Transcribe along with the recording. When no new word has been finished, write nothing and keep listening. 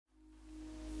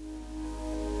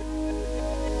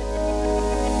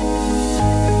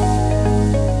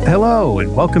Hello,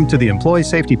 and welcome to the Employee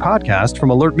Safety Podcast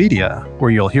from Alert Media, where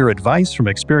you'll hear advice from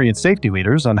experienced safety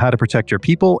leaders on how to protect your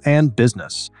people and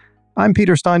business. I'm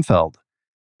Peter Steinfeld.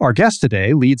 Our guest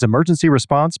today leads emergency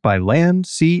response by land,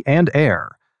 sea, and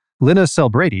air. Lina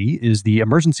Selbrady is the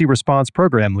Emergency Response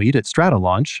Program Lead at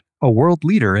Stratolaunch, a world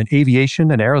leader in aviation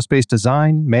and aerospace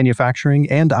design, manufacturing,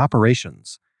 and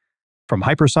operations. From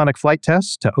hypersonic flight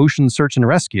tests to ocean search and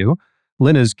rescue,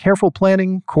 Lina's careful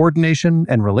planning, coordination,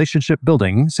 and relationship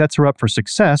building sets her up for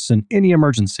success in any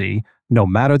emergency, no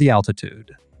matter the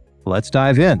altitude. Let's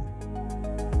dive in.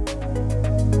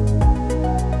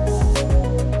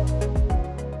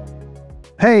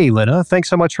 Hey, Lina, thanks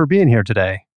so much for being here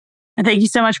today. Thank you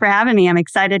so much for having me. I'm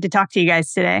excited to talk to you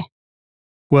guys today.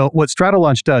 Well, what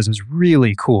Stratolaunch does is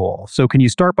really cool. So can you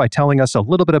start by telling us a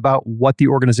little bit about what the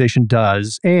organization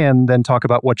does and then talk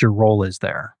about what your role is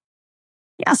there?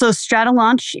 Yeah, so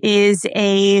Stratolaunch is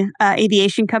a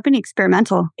aviation company,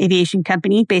 experimental aviation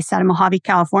company based out of Mojave,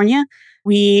 California.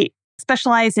 We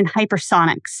specialize in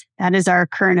hypersonics. That is our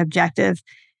current objective.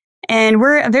 And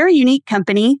we're a very unique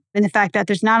company in the fact that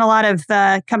there's not a lot of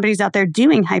companies out there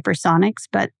doing hypersonics,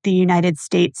 but the United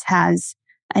States has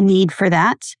a need for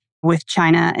that, with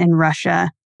China and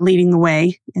Russia leading the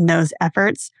way in those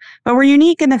efforts. But we're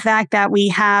unique in the fact that we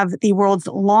have the world's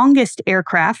longest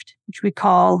aircraft, which we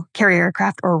call carrier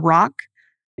aircraft or ROC.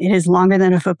 It is longer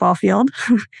than a football field,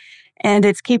 and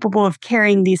it's capable of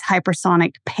carrying these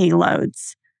hypersonic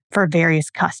payloads for various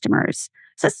customers.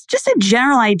 So it's just a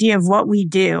general idea of what we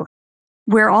do.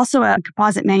 We're also a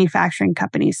composite manufacturing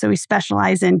company, so we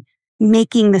specialize in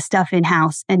making the stuff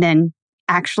in-house and then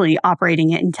actually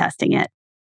operating it and testing it.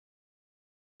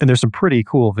 And there's some pretty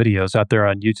cool videos out there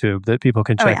on YouTube that people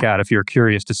can check out if you're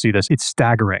curious to see this. It's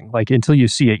staggering. Like, until you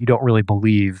see it, you don't really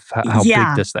believe how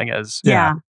big this thing is.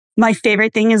 Yeah. My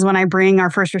favorite thing is when I bring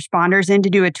our first responders in to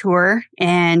do a tour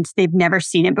and they've never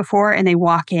seen it before and they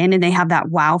walk in and they have that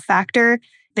wow factor.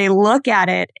 They look at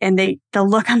it and the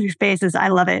look on their faces, I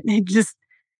love it. It just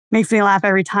makes me laugh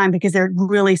every time because they're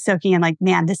really soaking in like,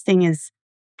 man, this thing is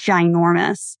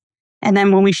ginormous. And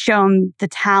then when we show them the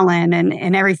talent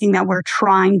and everything that we're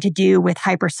trying to do with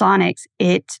hypersonics,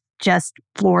 it just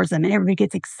floors them and everybody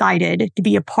gets excited to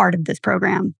be a part of this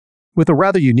program. With a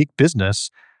rather unique business,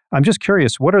 I'm just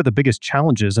curious, what are the biggest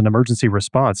challenges in emergency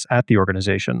response at the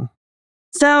organization?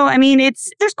 So, I mean,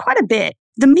 there's quite a bit.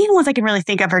 The main ones I can really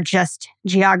think of are just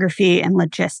geography and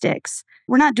logistics.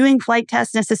 We're not doing flight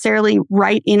tests necessarily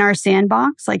right in our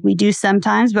sandbox like we do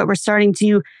sometimes, but we're starting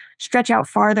to stretch out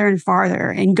farther and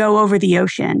farther and go over the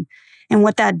ocean. And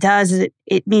what that does is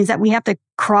it means that we have to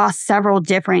cross several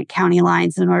different county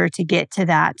lines in order to get to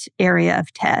that area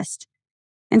of test.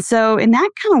 And so in that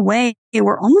kind of way,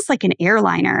 we're almost like an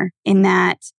airliner in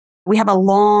that we have a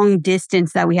long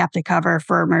distance that we have to cover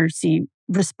for emergency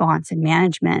response and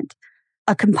management.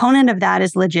 A component of that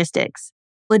is logistics.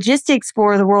 Logistics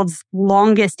for the world's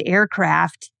longest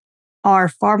aircraft are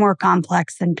far more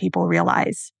complex than people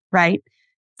realize, right?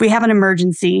 If we have an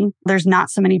emergency, there's not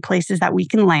so many places that we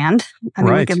can land. I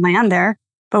mean, we can land there,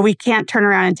 but we can't turn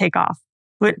around and take off.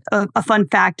 But a fun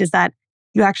fact is that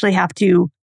you actually have to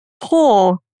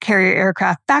pull carrier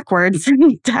aircraft backwards,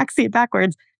 taxi it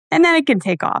backwards, and then it can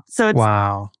take off. So it's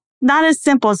not as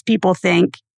simple as people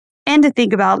think. And to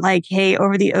think about like, hey,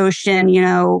 over the ocean,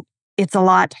 it's a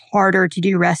lot harder to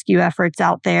do rescue efforts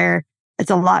out there.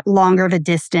 It's a lot longer of a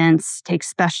distance, takes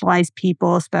specialized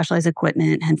people, specialized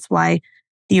equipment, hence why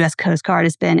the U.S. Coast Guard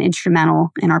has been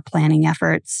instrumental in our planning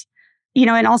efforts.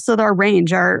 And also our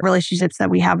range, our relationships that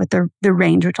we have with the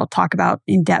range, which I'll talk about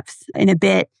in depth in a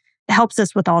bit, helps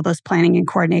us with all those planning and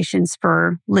coordinations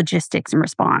for logistics and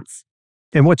response.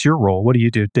 And what's your role? What do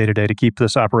you do day to day to keep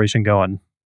this operation going?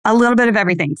 A little bit of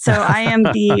everything. So I am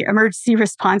the emergency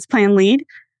response plan lead.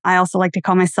 I also like to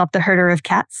call myself the herder of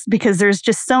cats because there's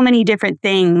just so many different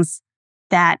things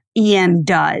that EM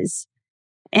does.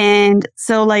 And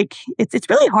so it's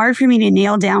really hard for me to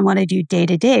nail down what I do day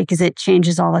to day because it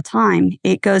changes all the time.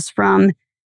 It goes from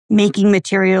making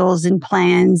materials and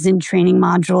plans and training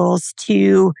modules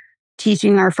to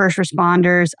teaching our first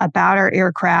responders about our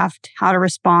aircraft, how to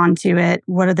respond to it,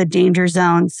 what are the danger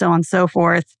zones, so on and so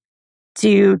forth,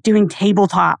 to doing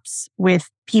tabletops with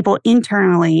people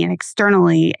internally and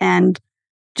externally and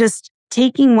just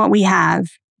taking what we have,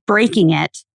 breaking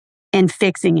it, and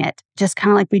fixing it, just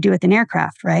kind of like we do with an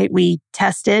aircraft, right? We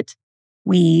test it,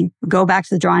 we go back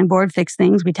to the drawing board, fix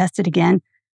things, we test it again.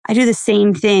 I do the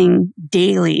same thing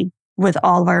daily with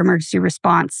all of our emergency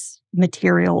response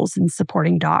materials and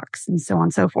supporting docs and so on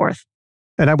and so forth.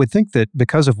 And I would think that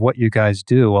because of what you guys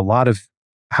do, a lot of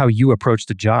how you approach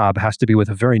the job has to be with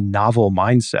a very novel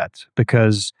mindset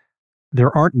because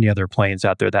there aren't any other planes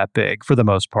out there that big for the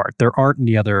most part. There aren't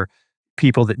any other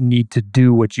people that need to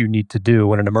do what you need to do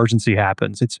when an emergency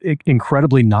happens. It's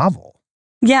incredibly novel.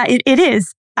 Yeah, it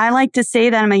is. I like to say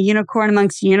that I'm a unicorn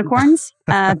amongst unicorns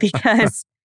because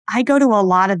I go to a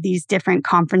lot of these different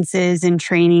conferences and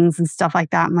trainings and stuff like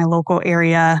that in my local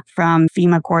area, from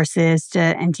FEMA courses to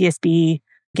NTSB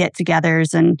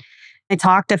get-togethers. And I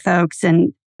talk to folks,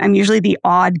 and I'm usually the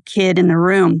odd kid in the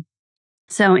room.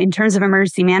 So in terms of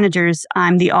emergency managers,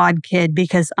 I'm the odd kid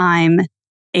because I'm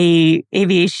a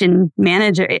aviation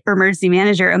manager, emergency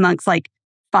manager amongst like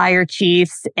fire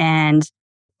chiefs and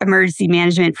emergency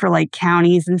management for like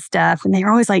counties and stuff. And they're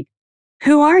always like,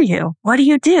 who are you? What do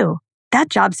you do? That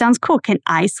job sounds cool. Can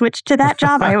I switch to that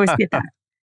job? I always get that.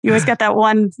 You always got that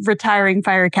one retiring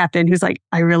fire captain who's like,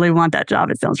 I really want that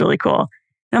job. It sounds really cool.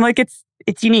 And I'm like,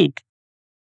 it's unique.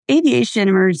 Aviation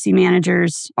emergency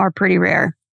managers are pretty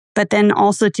rare, but then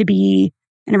also to be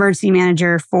an emergency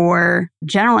manager for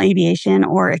general aviation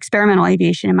or experimental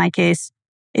aviation, in my case,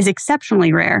 is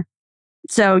exceptionally rare.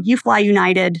 So you fly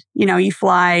United, you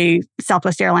fly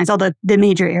Southwest Airlines, all the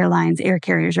major airlines, air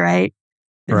carriers, right?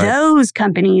 Those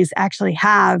companies actually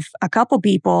have a couple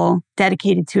people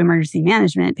dedicated to emergency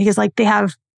management because they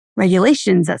have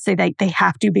regulations that say that they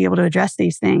have to be able to address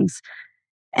these things.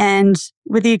 And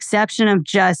with the exception of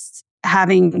just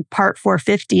having Part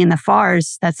 450 in the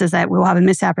FARs that says that we'll have a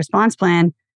mishap response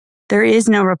plan, there is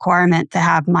no requirement to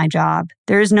have my job.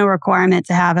 There is no requirement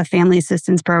to have a family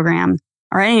assistance program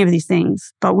or any of these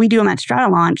things. But we do them at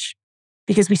Stratolaunch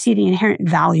because we see the inherent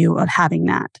value of having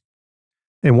that.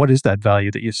 And what is that value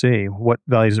that you see? What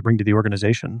value does it bring to the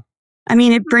organization? I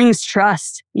mean, it brings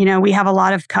trust. We have a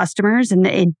lot of customers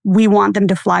and we want them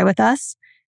to fly with us,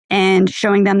 and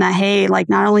showing them that, hey,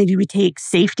 not only do we take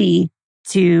safety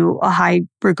to a high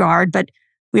regard, but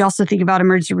we also think about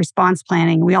emergency response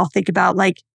planning. We all think about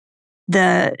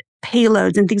the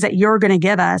payloads and things that you're going to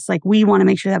give us. We want to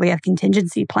make sure that we have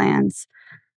contingency plans.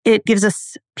 It gives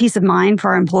us peace of mind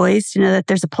for our employees to know that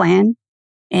there's a plan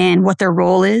and what their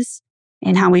role is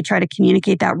and how we try to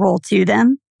communicate that role to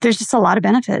them. There's just a lot of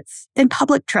benefits, and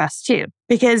public trust too,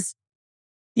 because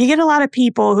you get a lot of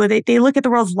people who they look at the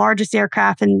world's largest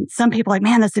aircraft, and some people are like,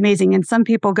 man, that's amazing. And some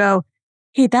people go,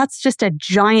 hey, that's just a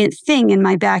giant thing in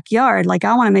my backyard.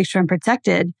 I want to make sure I'm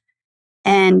protected.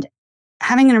 And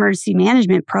having an emergency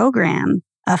management program,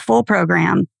 a full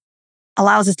program,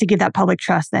 allows us to give that public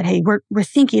trust that, hey, we're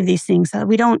thinking of these things so that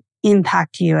we don't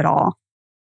impact you at all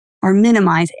or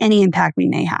minimize any impact we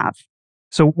may have.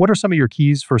 So what are some of your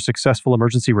keys for successful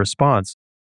emergency response?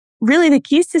 Really, the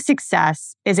keys to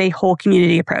success is a whole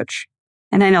community approach.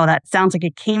 And I know that sounds like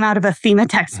it came out of a FEMA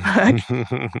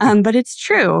textbook, but it's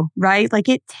true, right?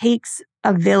 It takes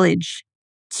a village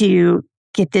to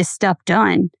get this stuff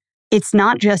done. It's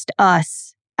not just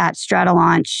us at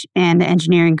Stratolaunch and the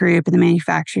engineering group and the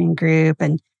manufacturing group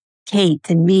and Kate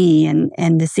and me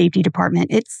and the safety department.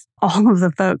 It's all of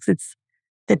the folks. It's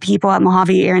the people at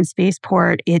Mojave Air and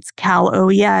Spaceport. It's Cal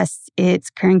OES. It's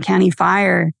Kern County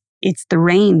Fire. It's the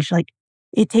range.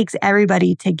 It takes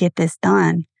everybody to get this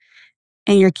done.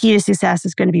 And your key to success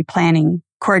is going to be planning,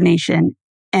 coordination,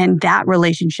 and that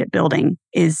relationship building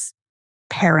is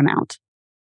paramount.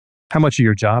 How much of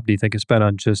your job do you think is spent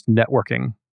on just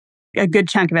networking? A good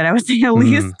chunk of it, I would say at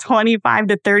least 25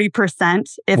 to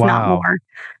 30%, if not more,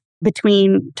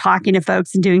 between talking to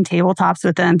folks and doing tabletops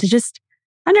with them to just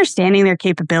understanding their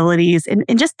capabilities and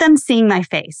just them seeing my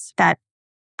face. That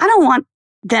I don't want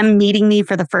them meeting me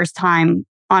for the first time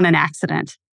on an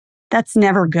accident. That's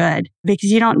never good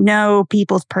because you don't know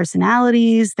people's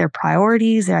personalities, their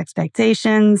priorities, their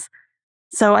expectations.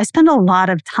 So I spend a lot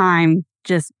of time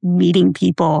just meeting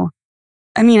people.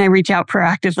 I mean, I reach out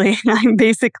proactively.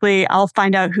 I'll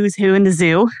find out who's who in the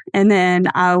zoo. And then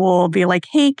I will be like,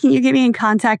 hey, can you get me in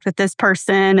contact with this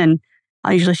person? And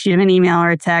I'll usually shoot them an email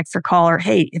or a text or call, or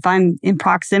hey, if I'm in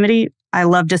proximity, I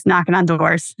love just knocking on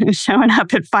doors and showing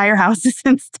up at firehouses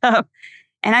and stuff.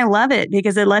 And I love it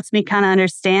because it lets me kind of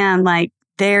understand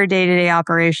their day-to-day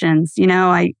operations.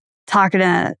 I talk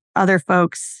to other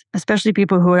folks, especially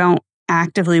people who don't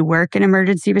actively work in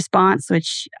emergency response,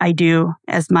 which I do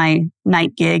as my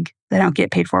night gig that I don't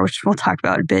get paid for, which we'll talk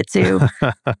about a bit too.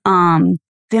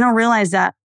 They don't realize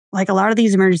that a lot of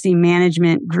these emergency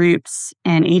management groups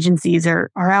and agencies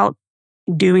are out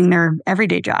doing their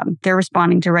everyday job. They're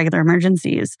responding to regular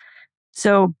emergencies.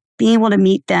 So being able to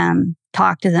meet them,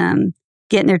 talk to them,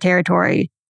 get in their territory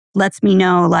lets me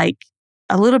know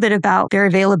a little bit about their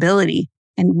availability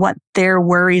and what their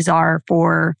worries are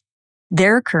for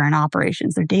their current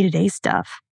operations, their day-to-day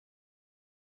stuff.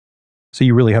 So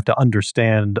you really have to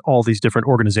understand all these different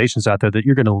organizations out there that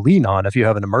you're going to lean on if you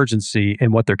have an emergency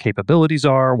and what their capabilities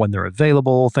are, when they're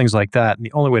available, things like that. And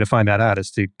the only way to find that out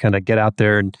is to kind of get out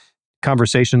there and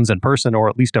conversations in person or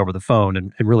at least over the phone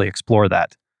and really explore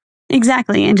that.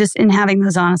 Exactly. And just in having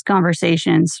those honest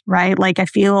conversations, right? Like I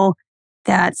feel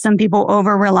that some people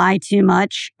over rely too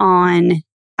much on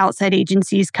outside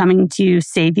agencies coming to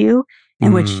save you,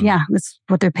 in which, Mm, yeah, that's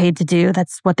what they're paid to do.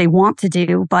 That's what they want to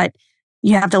do. But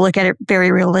you have to look at it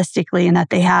very realistically in that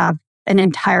they have an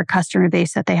entire customer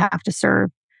base that they have to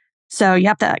serve. So you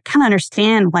have to kind of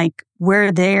understand like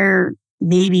where they're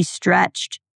maybe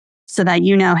stretched so that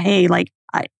you know, hey, like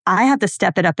I have to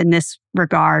step it up in this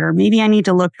regard, or maybe I need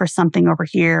to look for something over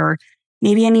here, or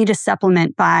maybe I need to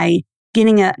supplement by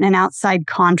getting an outside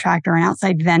contractor or an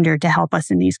outside vendor to help us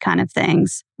in these kind of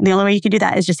things. And the only way you can do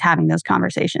that is just having those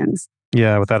conversations.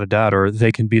 yeah, without a doubt. Or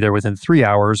they can be there within 3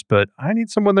 hours, but I need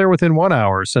someone there within 1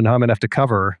 hour. So now I'm going to have to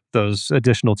cover those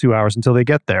additional 2 hours until they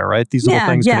get there, right? These little Yeah,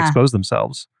 things can yeah, expose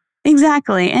themselves.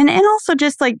 exactly. And also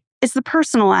just like it's the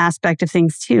personal aspect of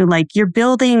things too. Like you're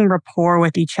building rapport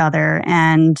with each other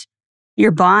and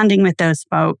you're bonding with those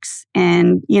folks.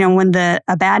 And, you know, when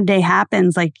a bad day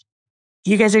happens, like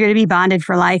you guys are going to be bonded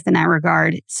for life in that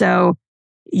regard. So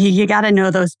you got to know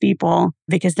those people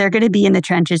because they're going to be in the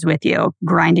trenches with you,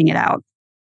 grinding it out.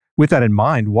 With that in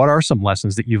mind, what are some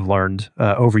lessons that you've learned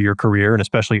over your career and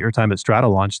especially your time at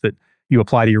Stratolaunch that you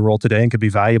apply to your role today and could be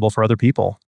valuable for other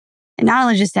people? And not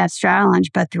only just at Stratolaunch,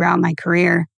 but throughout my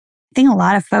career. I think a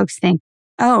lot of folks think,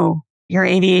 oh, you're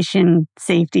aviation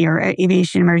safety or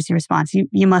aviation emergency response.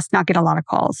 You must not get a lot of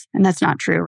calls. And that's not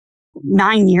true.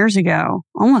 9 years ago,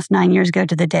 almost 9 years ago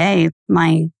to the day,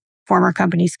 my former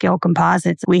company, Scale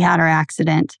Composites, we had our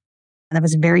accident that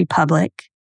was very public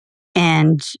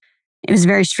and it was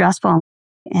very stressful.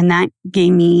 And that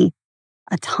gave me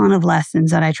a ton of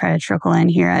lessons that I try to trickle in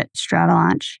here at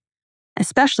Stratolaunch,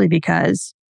 especially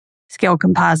because Scale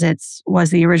Composites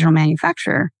was the original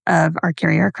manufacturer of our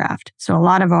carrier aircraft. So a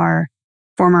lot of our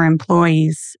former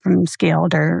employees from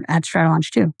Scaled are at Stratolaunch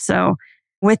too. So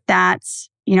with that,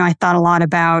 you know, I thought a lot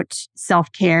about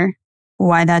self-care,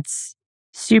 why that's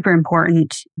super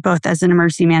important, both as an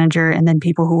emergency manager and then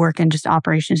people who work in just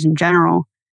operations in general.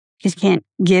 You just can't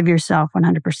give yourself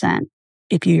 100%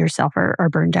 if you yourself are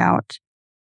burned out.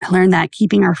 I learned that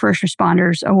keeping our first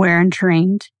responders aware and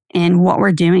trained in what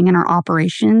we're doing in our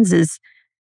operations is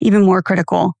even more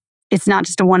critical. It's not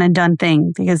just a one and done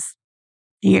thing because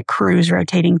you get crews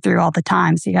rotating through all the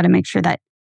time. So you got to make sure that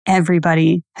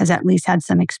everybody has at least had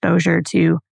some exposure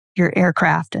to your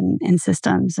aircraft and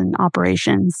systems and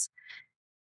operations.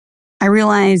 I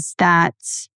realized that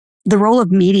the role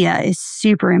of media is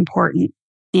super important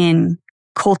in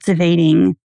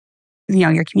cultivating, you know,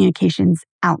 your communications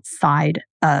outside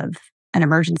of an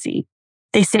emergency.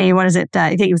 They say, what is it?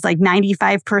 I think it was like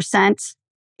 95%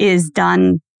 is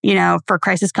done, you know, for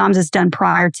crisis comms is done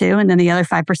prior to, and then the other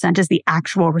 5% is the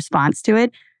actual response to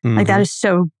it. Like that Hmm. is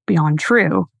so beyond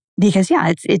true because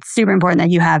yeah, it's super important that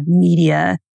you have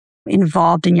media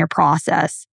involved in your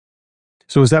process.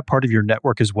 So is that part of your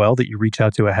network as well that you reach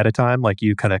out to ahead of time? Like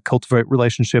you kind of cultivate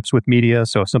relationships with media.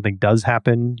 So if something does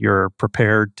happen, you're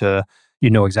prepared to, you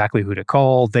know exactly who to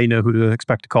call. They know who to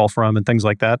expect to call from and things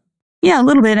like that. Yeah, a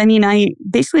little bit. I mean, I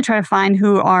basically try to find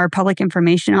who our public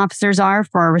information officers are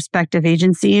for our respective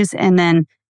agencies. And then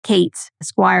Kate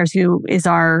Squires, who is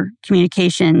our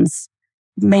communications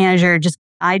manager,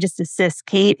 I just assist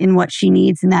Kate in what she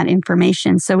needs in that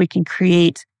information so we can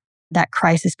create that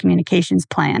crisis communications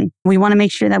plan. We want to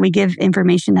make sure that we give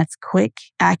information that's quick,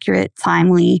 accurate,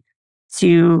 timely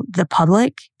to the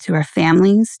public, to our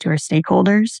families, to our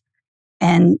stakeholders.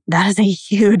 And that is a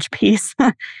huge piece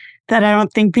that I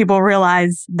don't think people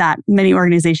realize that many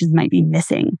organizations might be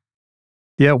missing.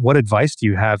 Yeah. What advice do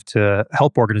you have to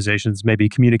help organizations maybe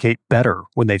communicate better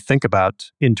when they think about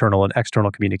internal and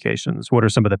external communications? What are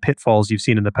some of the pitfalls you've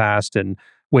seen in the past and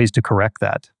ways to correct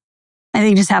that? I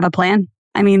think just have a plan.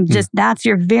 I mean, Hmm. just that's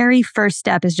your very first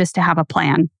step is just to have a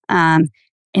plan. And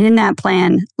in that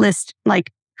plan, list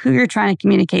like who you're trying to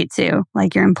communicate to,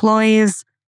 like your employees.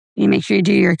 You make sure you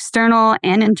do your external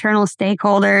and internal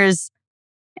stakeholders.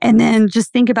 And then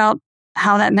just think about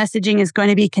how that messaging is going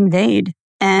to be conveyed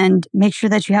and make sure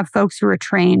that you have folks who are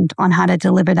trained on how to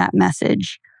deliver that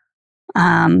message.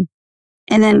 Um,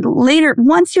 and then later,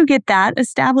 once you get that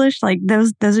established, like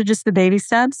those are just the baby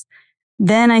steps.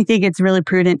 Then I think it's really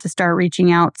prudent to start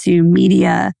reaching out to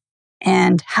media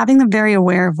and having them very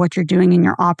aware of what you're doing in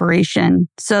your operation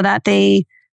so that they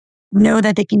know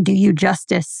that they can do you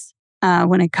justice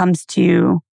when it comes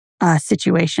to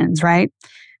situations, right?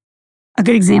 A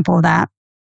good example of that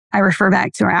I refer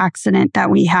back to our accident that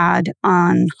we had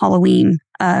on Halloween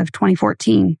of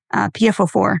 2014.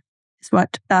 PFO4 is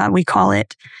what we call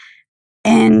it.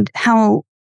 And how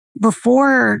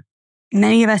before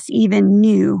many of us even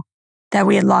knew that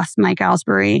we had lost Mike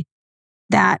Ellsbury,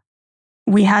 that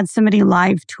we had somebody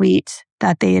live tweet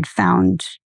that they had found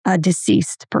a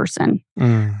deceased person.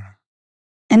 And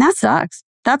that sucks.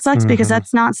 That sucks because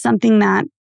that's not something that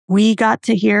we got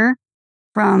to hear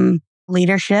from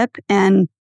leadership. And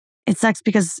it sucks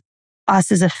because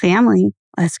us as a family,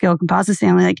 a Scale Composites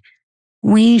family, like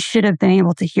we should have been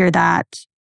able to hear that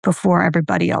before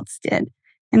everybody else did.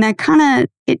 And that kind of,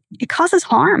 it causes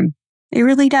harm. It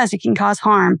really does. It can cause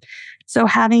harm. So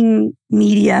having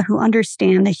media who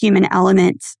understand the human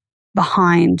element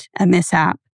behind a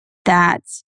mishap, that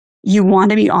you want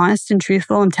to be honest and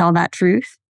truthful and tell that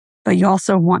truth, but you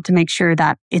also want to make sure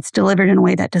that it's delivered in a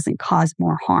way that doesn't cause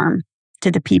more harm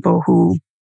to the people who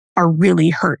are really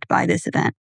hurt by this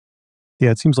event.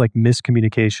 Yeah, it seems like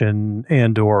miscommunication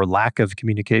and or lack of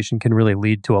communication can really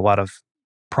lead to a lot of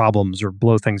problems or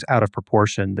blow things out of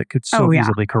proportion that could so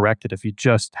easily correct it if you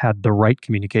just had the right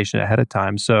communication ahead of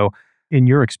time. So in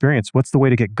your experience, what's the way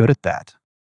to get good at that?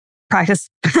 Practice.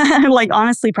 Like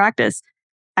honestly, practice.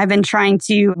 I've been trying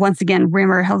to, once again,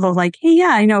 remember how like, hey,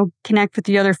 yeah, connect with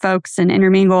the other folks and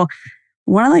intermingle.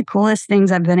 One of the coolest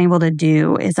things I've been able to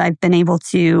do is I've been able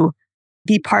to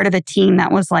be part of a team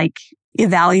that was like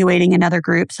evaluating another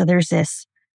group. So there's this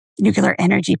nuclear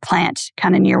energy plant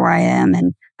kind of near where I am.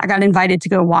 And I got invited to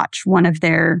go watch one of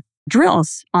their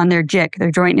drills on their JIC,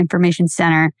 their Joint Information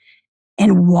Center.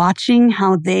 And watching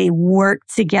how they work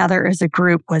together as a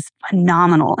group was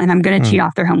phenomenal. And I'm going to cheat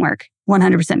off their homework.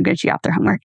 100% going to cheat off their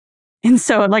homework. And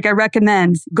so I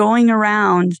recommend going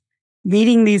around,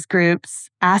 meeting these groups,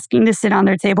 asking to sit on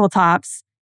their tabletops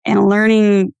and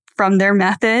learning from their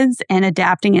methods and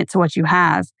adapting it to what you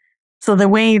have. So the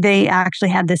way they actually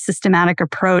had this systematic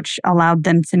approach allowed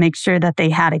them to make sure that they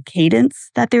had a cadence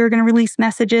that they were going to release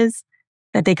messages,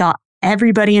 that they got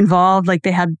everybody involved. Like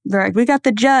they're like, we got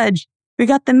the judge, we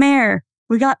got the mayor,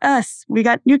 we got us, we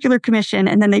got nuclear commission.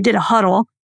 And then they did a huddle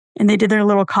and they did their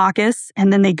little caucus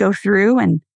and then they go through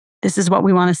and this is what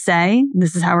we want to say. And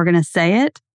this is how we're going to say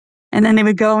it. And then they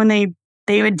would go and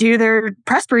they would do their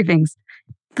press briefings.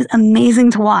 It was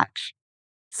amazing to watch.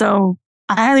 So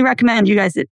I highly recommend you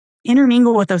guys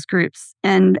intermingle with those groups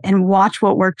and watch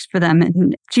what works for them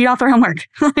and cheat off their homework.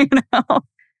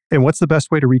 And what's the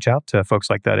best way to reach out to folks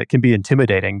like that? It can be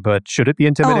intimidating, but should it be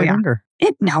intimidating?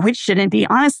 No, it shouldn't be.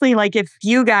 Honestly, like if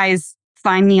you guys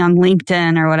find me on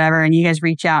LinkedIn or whatever and you guys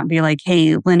reach out and be like,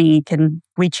 hey, Lenny, can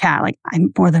we chat? Like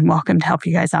I'm more than welcome to help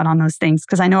you guys out on those things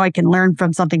because I know I can learn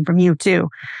from something from you too.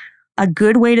 A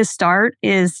good way to start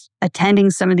is attending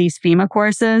some of these FEMA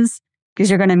courses because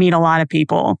you're going to meet a lot of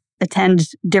people. Attend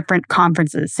different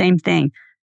conferences, same thing.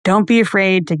 Don't be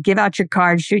afraid to give out your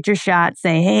card, shoot your shot,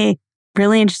 say, hey,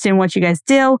 really interested in what you guys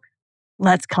do.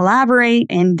 Let's collaborate.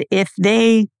 And if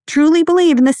they truly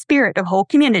believe in the spirit of whole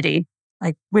community,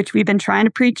 like which we've been trying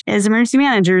to preach as emergency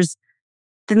managers,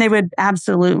 then they would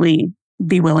absolutely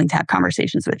be willing to have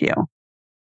conversations with you.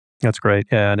 That's great.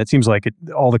 Yeah, and it seems like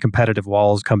all the competitive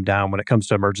walls come down when it comes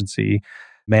to emergency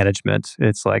management.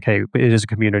 It's like, hey, it is a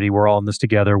community. We're all in this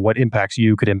together. What impacts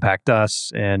you could impact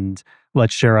us. And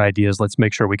let's share ideas. Let's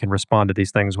make sure we can respond to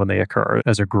these things when they occur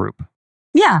as a group.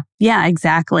 Yeah,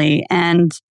 exactly.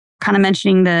 And kind of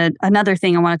mentioning another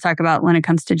thing I want to talk about when it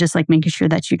comes to just like making sure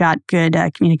that you got good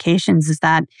communications is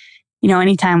that,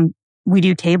 anytime we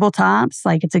do tabletops,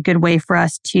 like it's a good way for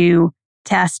us to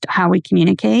test how we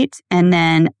communicate and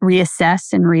then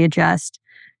reassess and readjust.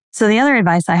 So the other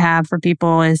advice I have for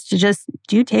people is to just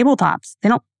do tabletops. They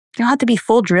don't have to be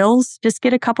full drills. Just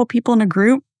get a couple people in a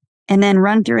group and then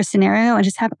run through a scenario and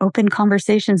just have open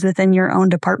conversations within your own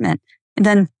department. And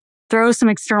then throw some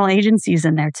external agencies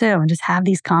in there too and just have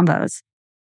these combos.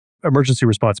 Emergency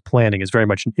response planning is very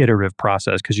much an iterative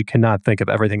process because you cannot think of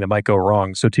everything that might go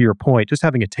wrong. So to your point, just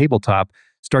having a tabletop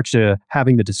starts to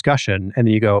having the discussion and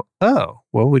then you go, oh,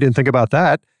 well, we didn't think about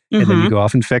that. And then you go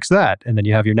off and fix that. And then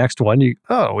you have your next one. We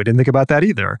didn't think about that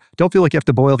either. Don't feel like you have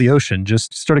to boil the ocean.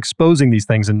 Just start exposing these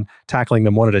things and tackling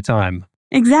them one at a time.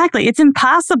 Exactly. It's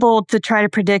impossible to try to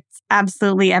predict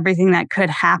absolutely everything that could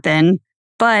happen.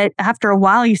 But after a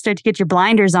while, you start to get your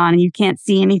blinders on and you can't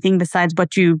see anything besides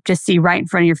what you just see right in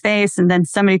front of your face. And then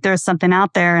somebody throws something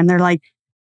out there and they're like,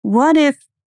 what if,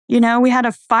 we had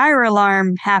a fire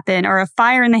alarm happen or a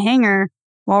fire in the hangar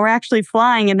while we're actually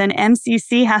flying and then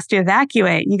MCC has to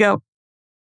evacuate. And you go,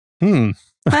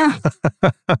 Right.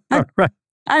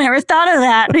 I never thought of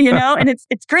that, And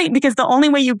it's great because the only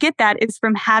way you get that is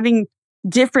from having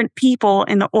different people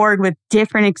in the org with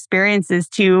different experiences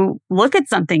to look at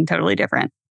something totally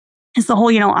different. It's the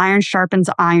whole, iron sharpens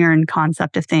iron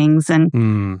concept of things.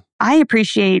 And I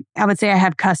would say I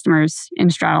have customers in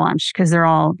Stratolaunch because they're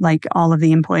all of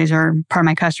the employees are part of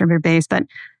my customer base. But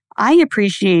I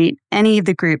appreciate any of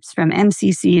the groups from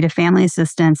MCC to family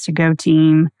assistance to Go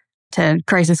Team to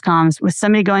crisis comms with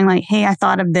somebody going like, hey, I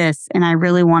thought of this and I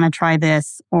really want to try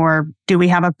this. Or do we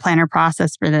have a plan or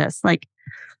process for this?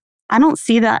 I don't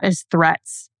see that as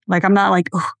threats. I'm not like,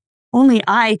 oh, only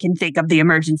I can think of the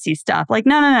emergency stuff.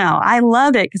 No. I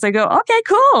love it because I go, okay,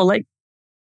 cool.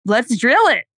 Let's drill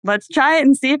it. Let's try it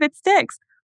and see if it sticks.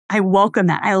 I welcome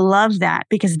that. I love that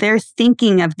because they're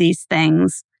thinking of these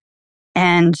things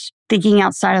and thinking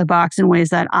outside of the box in ways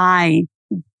that I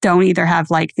don't either have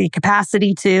the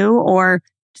capacity to or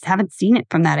just haven't seen it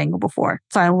from that angle before.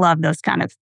 So I love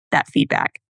that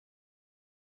feedback.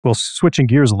 Well, switching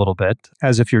gears a little bit,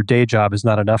 as if your day job is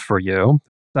not enough for you,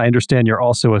 I understand you're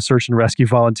also a search and rescue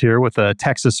volunteer with a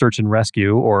Texas Search and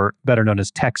Rescue, or better known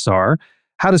as TXR.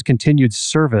 How does continued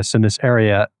service in this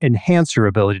area enhance your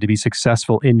ability to be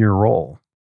successful in your role?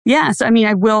 Yeah, so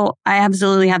I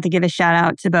absolutely have to give a shout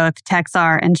out to both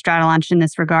TXR and Stratolaunch in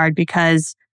this regard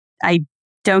because I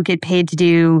don't get paid to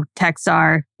do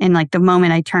TXR. And the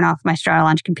moment I turn off my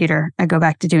Stratolaunch computer, I go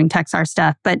back to doing TXR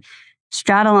stuff. But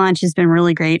Stratolaunch has been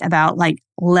really great about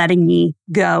letting me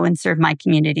go and serve my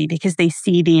community because they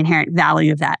see the inherent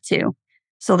value of that too.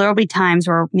 So there'll be times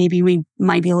where maybe we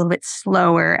might be a little bit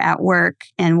slower at work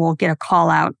and we'll get a call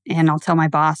out and I'll tell my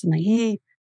boss, I'm like, hey,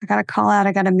 I got a call out,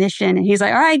 I got a mission. And he's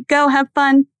like, all right, go have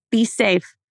fun, be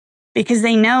safe. Because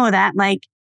they know that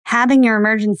having your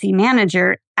emergency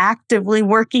manager actively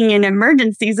working in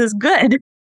emergencies is good.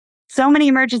 So many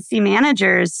emergency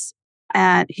managers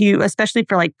who, especially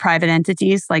for private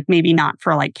entities, maybe not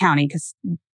for county because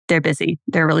they're busy.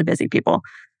 They're really busy people.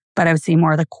 But I would say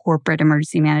more of the corporate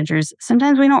emergency managers.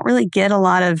 Sometimes we don't really get a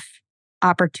lot of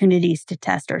opportunities to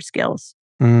test our skills.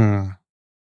 And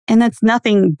that's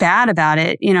nothing bad about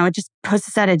it. It just puts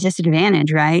us at a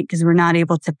disadvantage, right? Because we're not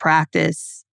able to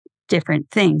practice different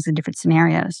things in different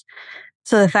scenarios.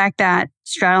 So the fact that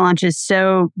Stratolaunch is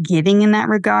so giving in that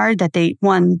regard that they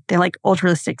like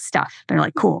altruistic stuff. They're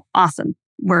like, cool, awesome.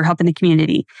 We're helping the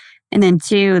community. And then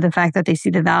two, the fact that they see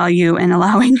the value in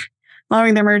allowing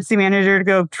the emergency manager to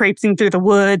go traipsing through the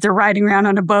woods or riding around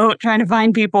on a boat trying to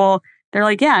find people. They're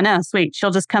like, yeah, no, sweet.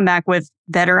 She'll just come back with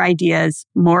better ideas,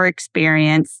 more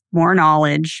experience, more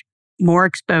knowledge, more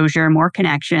exposure, more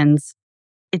connections.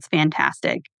 It's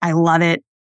fantastic. I love it.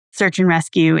 Search and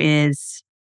rescue is,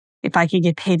 if I could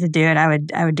get paid to do it, I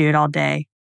would do it all day.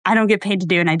 I don't get paid to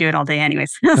do it and I do it all day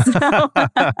anyways.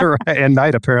 Right. And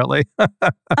night, apparently.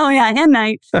 Oh yeah, and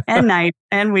night,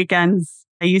 and weekends.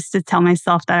 I used to tell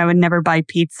myself that I would never buy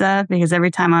pizza because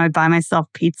every time I would buy myself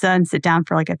pizza and sit down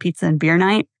for a pizza and beer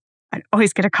night, I'd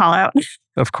always get a call out.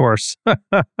 Of course.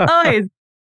 Always.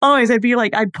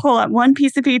 I'd pull up one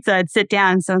piece of pizza, I'd sit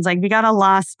down, and someone's like, we got a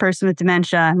lost person with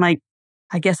dementia. I'm like,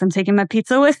 I guess I'm taking my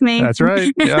pizza with me. That's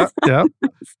right. Yeah.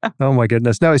 Oh my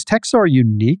goodness. Now, is TXR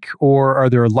unique or are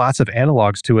there lots of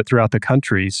analogs to it throughout the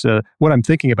country? So what I'm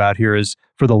thinking about here is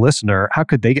for the listener, how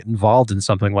could they get involved in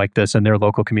something like this in their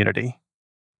local community?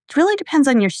 It really depends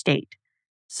on your state.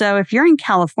 So if you're in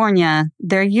California,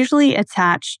 they're usually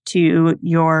attached to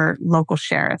your local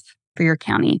sheriff for your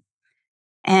county.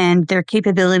 And their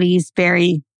capabilities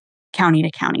vary county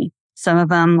to county. Some of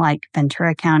them, like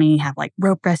Ventura County, have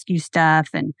rope rescue stuff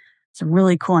and some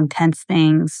really cool, intense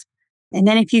things. And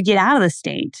then if you get out of the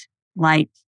state, like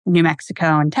New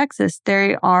Mexico and Texas,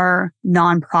 there are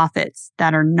nonprofits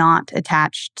that are not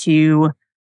attached to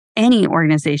any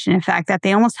organization. In fact, that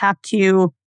they almost have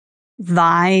to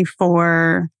vie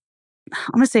for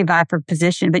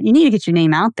position, but you need to get your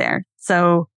name out there.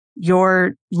 So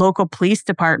your local police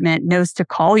department knows to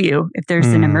call you if there's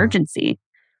an emergency.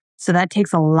 So that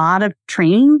takes a lot of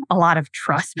training, a lot of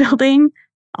trust building,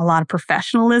 a lot of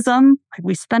professionalism.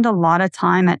 We spend a lot of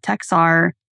time at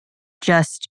TXR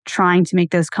just trying to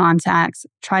make those contacts,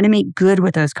 try to make good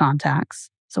with those contacts.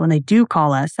 So when they do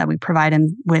call us, that we provide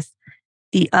them with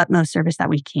the utmost service that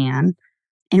we can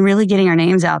and really getting our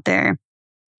names out there.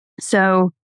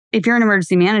 So if you're an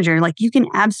emergency manager, you can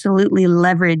absolutely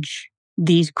leverage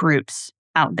these groups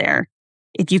out there.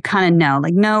 If you kind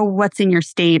of know what's in your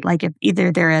state, if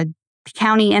either they're a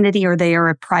county entity or they are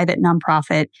a private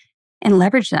nonprofit, and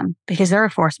leverage them because they're a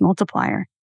force multiplier.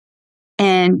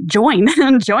 And join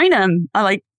them.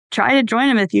 Try to join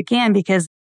them if you can because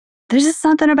there's just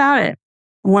something about it.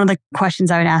 One of the questions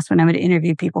I would ask when I would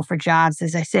interview people for jobs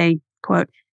is I say, quote,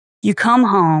 you come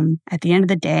home at the end of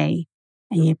the day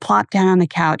and you plop down on the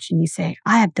couch and you say,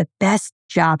 I have the best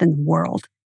job in the world.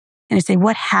 And I say,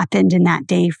 what happened in that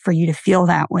day for you to feel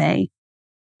that way?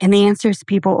 And the answers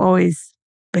people always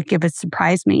it would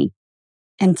surprise me.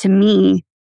 And to me,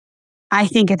 I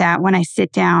think of that when I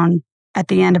sit down at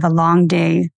the end of a long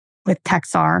day with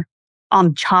Texar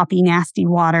on choppy, nasty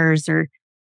waters or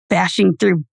bashing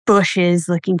through bushes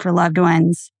looking for loved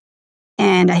ones.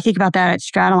 And I think about that at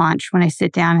Stratolaunch when I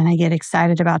sit down and I get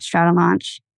excited about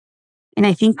Stratolaunch. And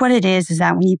I think what it is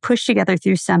that when you push together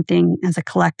through something as a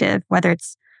collective, whether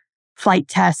it's flight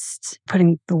tests,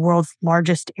 putting the world's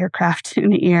largest aircraft in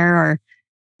the air, or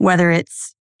whether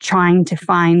it's trying to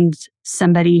find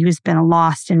somebody who's been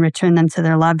lost and return them to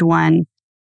their loved one,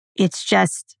 it's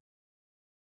just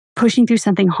pushing through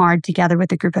something hard together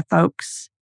with a group of folks.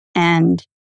 And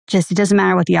just, it doesn't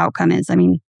matter what the outcome is. I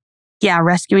mean, yeah,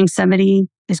 rescuing somebody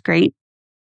is great.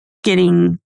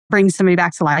 Bringing somebody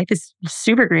back to life is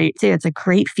super great too. It's a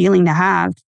great feeling to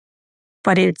have.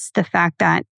 But it's the fact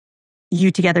that you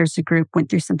together as a group went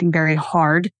through something very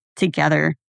hard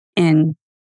together and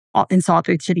saw it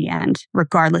through to the end,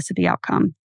 regardless of the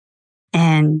outcome.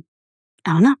 And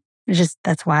I don't know. It's just,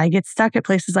 that's why I get stuck at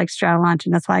places like Stratolaunch,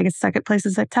 and that's why I get stuck at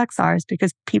places like Texar, is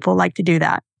because people like to do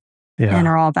that and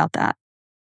are all about that.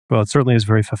 Well, it certainly is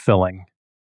very fulfilling.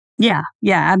 Yeah,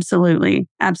 absolutely.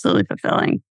 Absolutely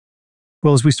fulfilling.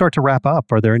 Well, as we start to wrap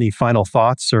up, are there any final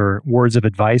thoughts or words of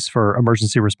advice for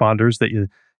emergency responders that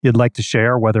you'd like to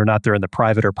share, whether or not they're in the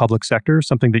private or public sector,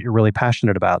 something that you're really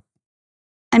passionate about?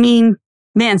 I mean,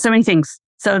 man, so many things.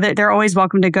 So they're always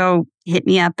welcome to go hit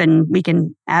me up and we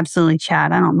can absolutely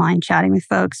chat. I don't mind chatting with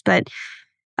folks, but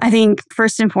I think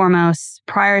first and foremost,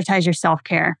 prioritize your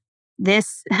self-care.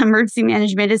 This emergency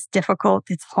management is difficult.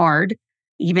 It's hard.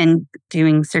 Even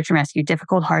doing search and rescue,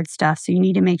 difficult, hard stuff. So you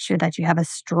need to make sure that you have a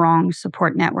strong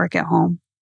support network at home,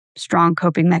 strong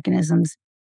coping mechanisms,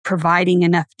 providing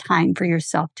enough time for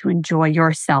yourself to enjoy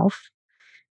yourself.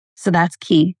 So that's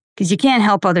key, because you can't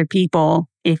help other people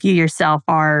if you yourself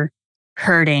are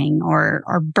hurting or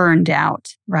are burned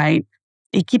out, right?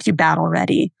 It keeps you battle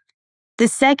ready. The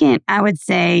second, I would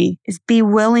say, is be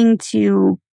willing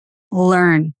to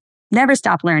learn. Never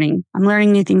stop learning. I'm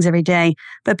learning new things every day,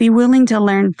 but be willing to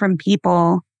learn from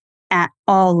people at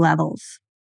all levels.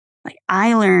 Like,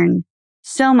 I learn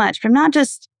so much from not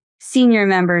just senior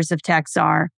members of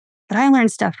Texar, but I learn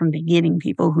stuff from beginning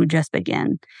people who just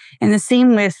begin. And the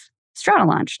same with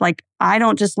Stratolaunch. Like, I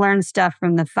don't just learn stuff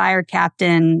from the fire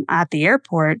captain at the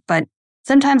airport, but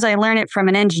sometimes I learn it from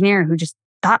an engineer who just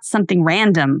thought something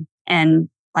random and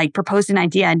like proposed an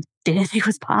idea I didn't think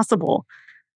was possible.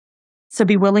 So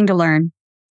be willing to learn.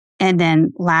 And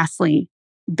then lastly,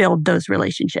 build those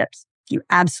relationships. You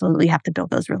absolutely have to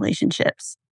build those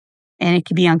relationships. And it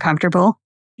can be uncomfortable,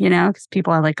 because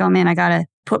people are like, oh man, I got to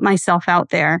put myself out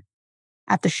there.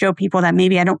 I have to show people that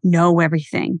maybe I don't know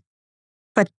everything.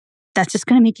 But that's just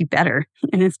going to make you better.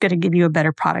 And it's going to give you a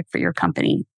better product for your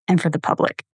company and for the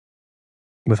public.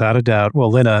 Without a doubt.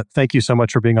 Well, Lynna, thank you so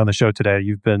much for being on the show today.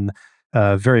 You've been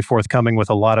very forthcoming with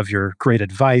a lot of your great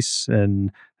advice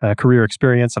and career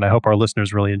experience, and I hope our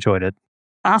listeners really enjoyed it.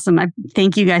 Awesome.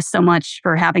 Thank you guys so much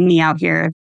for having me out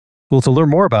here. Well, to learn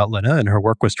more about Lynna and her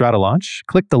work with Stratolaunch,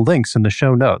 click the links in the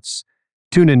show notes.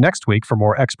 Tune in next week for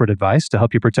more expert advice to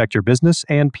help you protect your business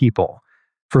and people.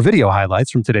 For video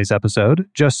highlights from today's episode,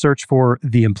 just search for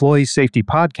the Employee Safety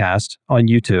Podcast on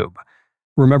YouTube.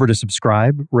 Remember to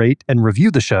subscribe, rate, and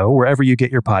review the show wherever you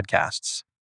get your podcasts.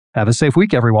 Have a safe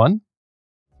week, everyone.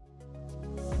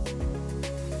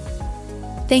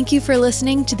 Thank you for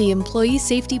listening to the Employee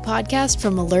Safety Podcast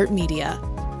from Alert Media,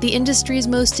 the industry's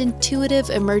most intuitive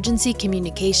emergency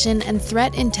communication and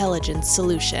threat intelligence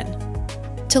solution.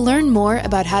 To learn more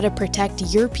about how to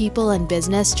protect your people and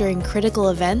business during critical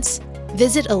events,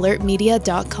 visit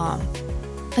alertmedia.com.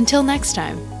 Until next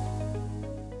time.